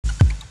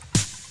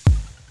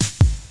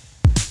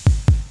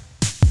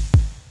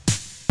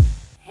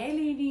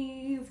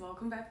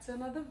welcome back to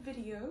another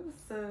video.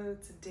 So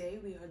today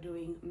we are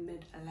doing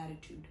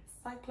mid-latitude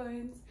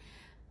cyclones.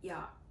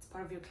 Yeah, it's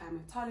part of your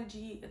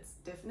climatology. It's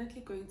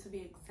definitely going to be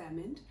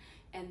examined,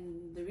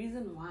 and the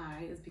reason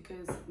why is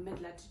because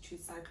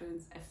mid-latitude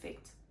cyclones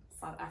affect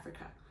South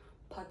Africa,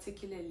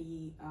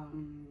 particularly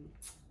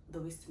the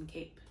Western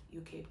Cape,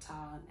 your Cape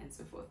Town and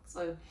so forth.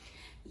 So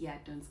yeah,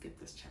 don't skip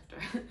this chapter.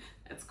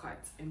 It's quite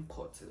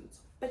important.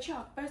 But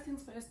yeah, first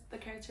things first, the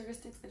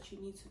characteristics that you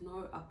need to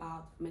know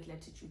about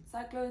mid-latitude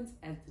cyclones,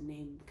 as the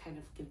name kind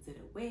of gives it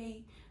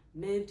away.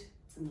 Mid,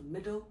 it's in the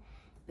middle.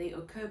 They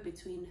occur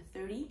between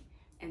 30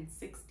 and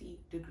 60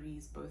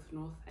 degrees, both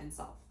north and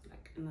south,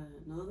 like in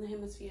the northern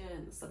hemisphere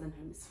and the southern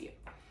hemisphere.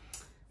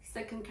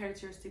 Second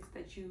characteristics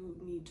that you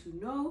need to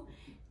know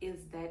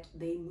is that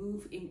they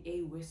move in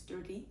a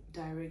westerly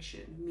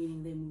direction,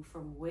 meaning they move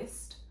from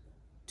west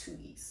to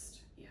east.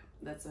 Yeah,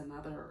 that's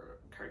another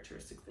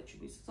characteristic that you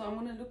need. So I'm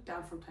going to look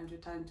down from time to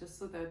time just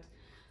so that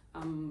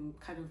I'm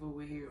kind of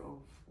aware of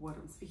what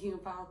I'm speaking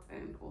about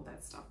and all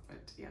that stuff.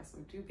 But yeah, so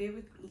do bear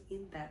with me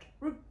in that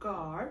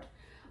regard.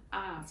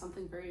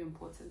 Something very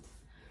important.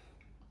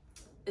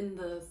 In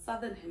the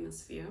southern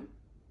hemisphere,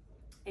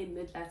 a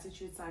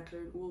mid-latitude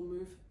cyclone will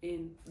move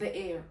in the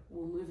air,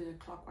 will move in a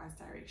clockwise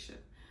direction,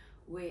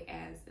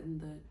 whereas in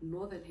the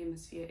northern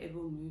hemisphere it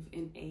will move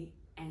in a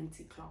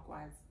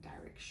anti-clockwise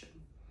direction.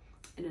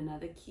 And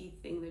another key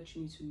thing that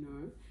you need to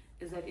know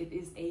is that it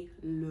is a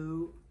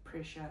low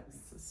pressure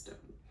system.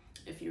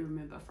 If you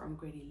remember from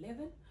grade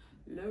 11,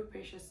 low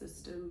pressure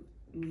system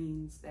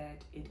means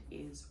that it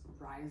is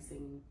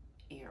rising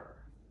air.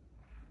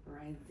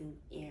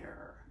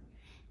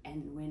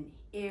 And when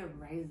air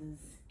rises,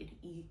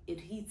 it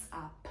heats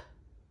up.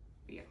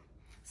 Yeah,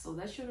 so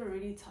that should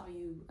already tell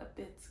you a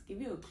bit,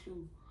 give you a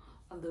clue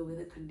of the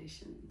weather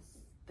conditions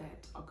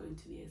that are going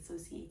to be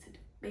associated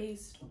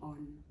based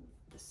on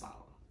the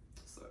soil.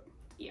 So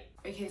yeah,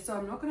 okay, so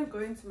I'm not going to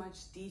go into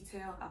much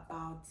detail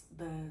about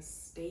the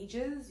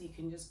stages. You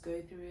can just go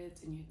through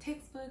it in your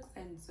textbooks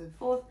and so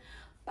forth,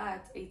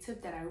 but a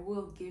tip that I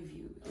will give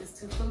you is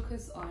to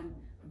focus on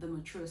the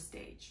mature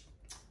stage.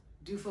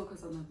 Do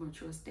focus on the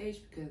mature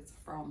stage, because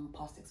from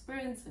past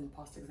experience and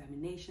past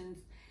examinations,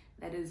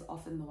 that is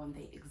often the one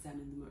they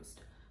examine the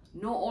most.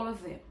 Not all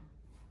of them,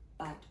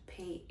 but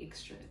pay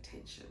extra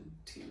attention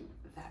to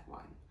that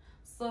one.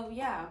 So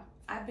yeah,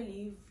 I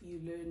believe you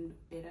learn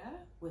better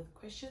with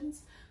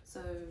questions.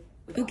 So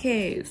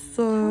okay,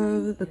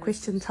 so the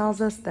question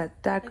tells us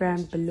that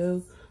diagram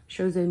below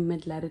shows a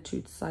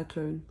mid-latitude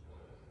cyclone.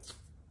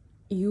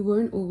 You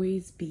won't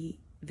always be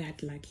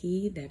that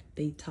lucky that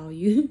they tell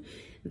you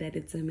that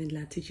it's a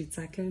mid-latitude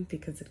cyclone,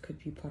 because it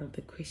could be part of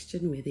the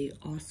question where they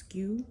ask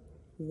you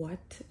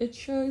what it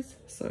shows.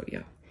 So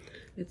yeah,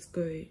 let's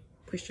go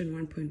question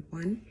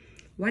 1.1.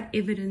 What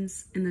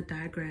evidence in the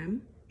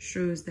diagram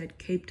shows that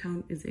Cape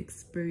Town is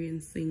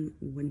experiencing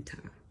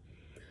winter?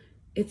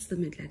 It's the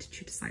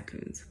mid-latitude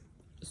cyclones.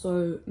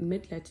 So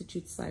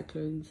mid-latitude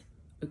cyclones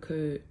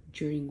occur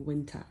during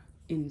winter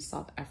in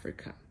South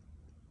Africa.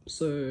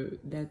 So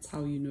that's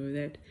how you know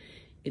that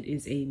it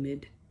is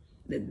a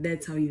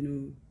that's how you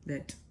know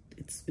that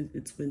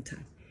it's winter,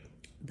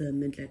 the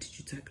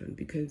mid-latitude cyclone,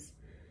 because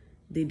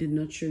they did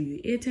not show you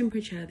air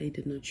temperature, they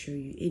did not show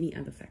you any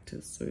other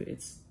factors. So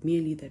it's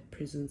merely that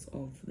presence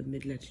of the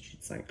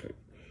mid-latitude cyclone.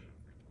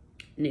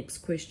 Next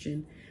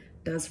question,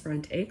 does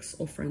front X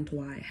or front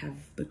Y have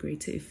the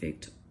greater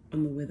effect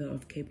on the weather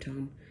of Cape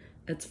Town?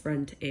 It's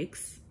front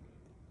X.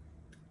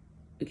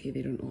 Okay,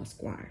 they don't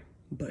ask why,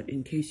 but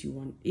in case you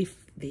want,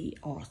 if they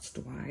asked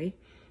why,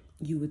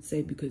 you would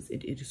say because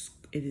it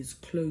is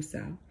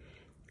closer,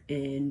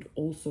 and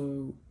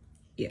also,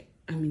 yeah,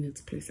 I mean,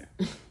 it's closer.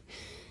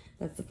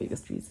 That's the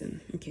biggest reason.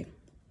 Okay,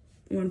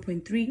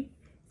 1.3,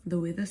 the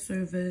weather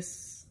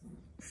service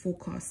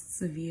forecasts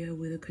severe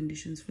weather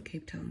conditions for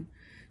Cape Town.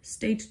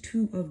 State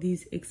 2 of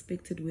these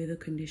expected weather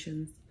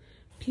conditions.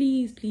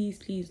 Please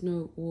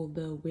know all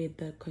the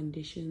weather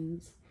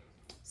conditions.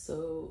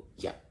 So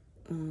yeah,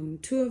 2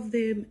 of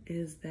them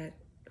is that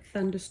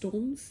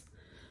thunderstorms,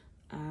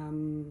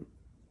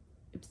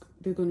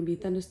 they're going to be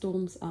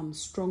thunderstorms,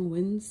 strong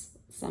winds,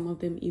 some of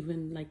them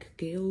even like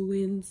gale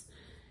winds.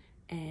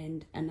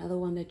 And another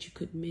one that you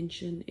could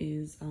mention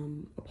is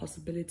a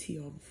possibility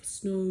of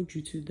snow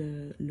due to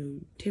the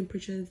low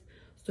temperatures.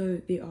 So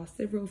there are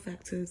several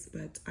factors,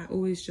 but I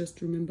always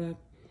just remember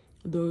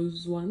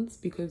those ones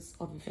because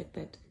of the fact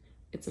that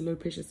it's a low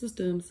pressure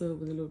system. So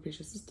with a low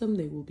pressure system,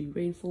 there will be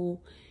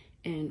rainfall,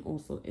 and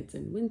also it's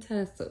in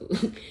winter, so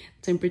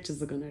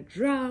temperatures are gonna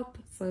drop.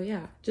 So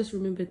yeah, just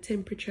remember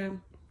temperature,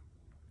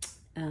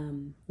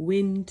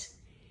 wind,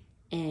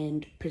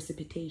 and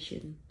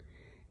precipitation.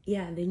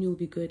 Yeah, then you'll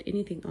be good.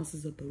 Anything else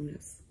is a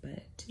bonus.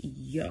 But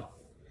yeah,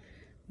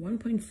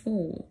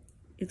 1.4,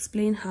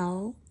 explain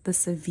how the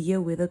severe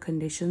weather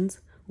conditions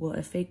will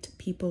affect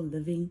people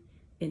living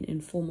in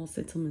informal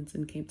settlements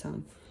in Cape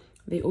Town.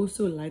 They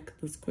also like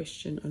this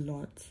question a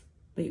lot.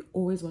 They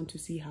always want to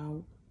see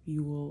how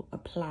you will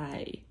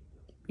apply,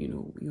 you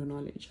know, your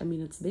knowledge. I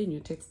mean, it's there in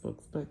your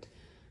textbooks, but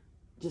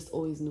just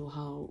always know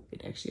how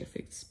it actually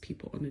affects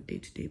people on a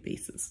day-to-day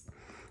basis.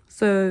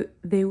 So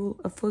they will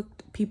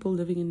affect people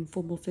living in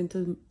informal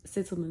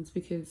settlements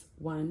because,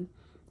 one,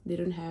 they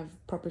don't have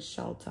proper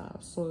shelter.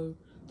 So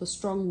the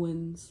strong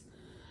winds,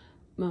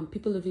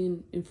 people living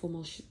in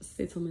informal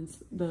settlements,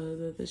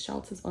 the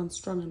shelters aren't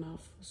strong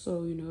enough.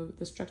 So, you know,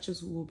 the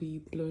structures will be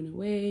blown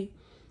away.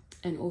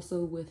 And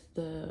also with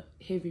the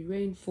heavy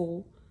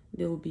rainfall,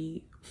 there will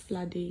be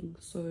flooding.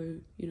 So,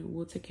 you know,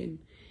 water can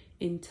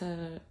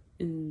enter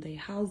in their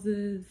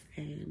houses,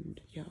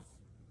 and yeah.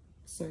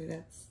 So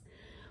that's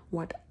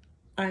what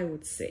I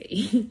would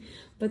say.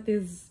 But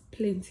there's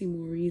plenty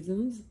more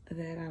reasons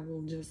that I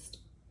will just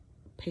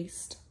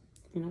paste,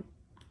 you know.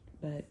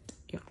 But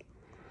yeah.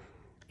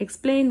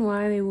 Explain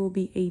why there will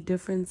be a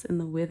difference in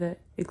the weather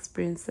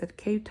experienced at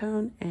Cape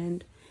Town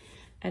and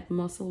at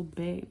Mossel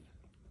Bay.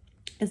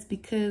 It's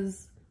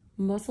because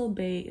Mossel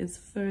Bay is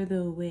further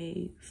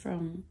away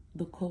from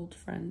the cold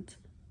front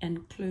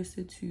and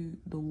closer to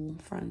the warm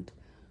front.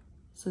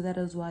 So that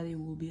is why there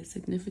will be a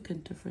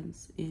significant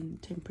difference in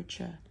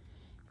temperature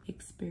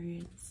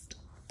experienced.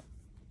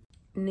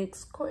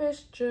 Next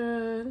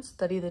question.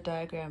 Study the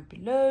diagram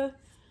below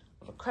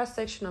of a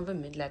cross-section of a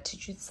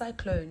mid-latitude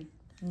cyclone.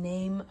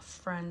 Name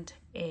front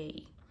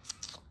A.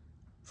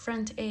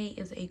 Front A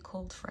is a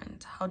cold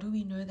front. How do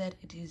we know that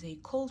it is a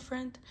cold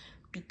front?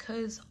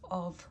 Because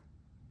of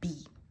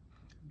B.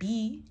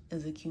 B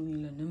is a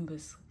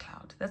cumulonimbus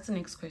cloud. That's the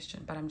next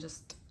question, but I'm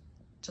just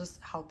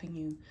helping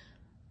you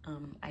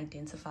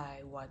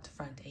identify what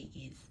front A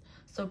is.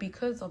 So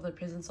because of the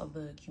presence of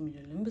the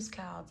cumulonimbus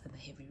clouds and the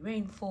heavy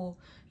rainfall,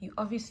 you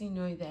obviously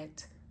know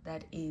that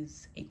that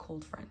is a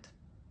cold front.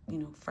 You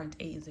know, front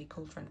A is a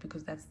cold front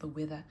because that's the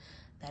weather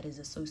that is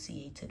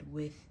associated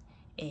with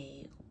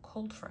a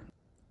cold front.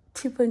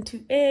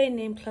 2.2a,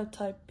 name cloud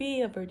type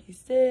B. I've already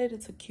said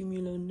it's a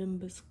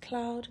cumulonimbus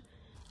cloud.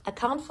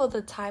 Account for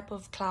the type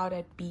of cloud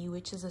at B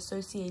which is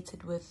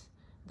associated with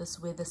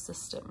this weather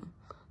system.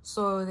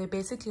 So they're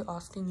basically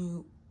asking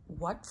you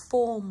what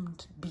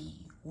formed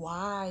B.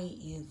 Why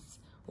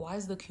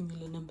is the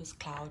cumulonimbus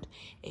cloud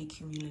a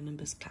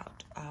cumulonimbus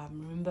cloud?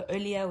 Remember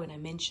earlier when I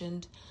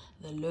mentioned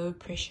the low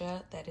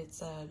pressure, that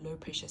it's a low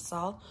pressure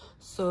cell.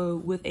 So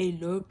with a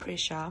low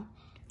pressure,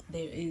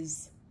 there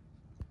is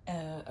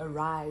a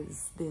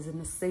rise, there's an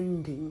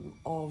ascending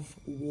of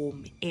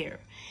warm air,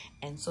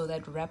 and so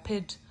that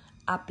rapid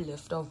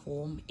uplift of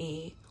warm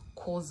air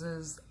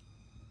causes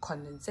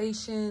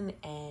condensation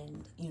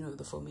and, you know,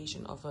 the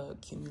formation of a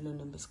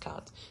cumulonimbus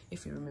cloud,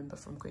 if you remember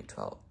from grade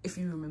 12, if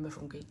you remember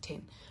from grade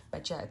 10.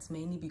 But yeah, it's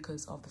mainly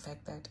because of the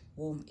fact that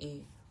warm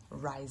air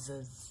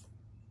rises,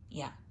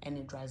 and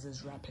it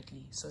rises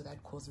rapidly, so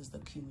that causes the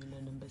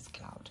cumulonimbus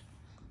cloud.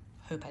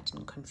 Hope I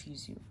didn't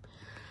confuse you.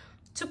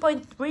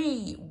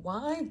 2.3,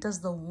 why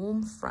does the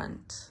warm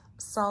front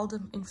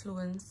seldom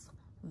influence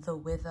the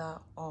weather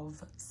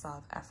of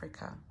South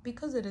Africa?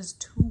 Because it is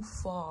too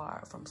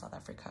far from South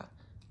Africa.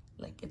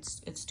 Like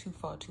it's too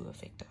far to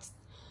affect us.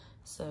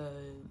 So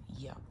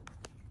yeah.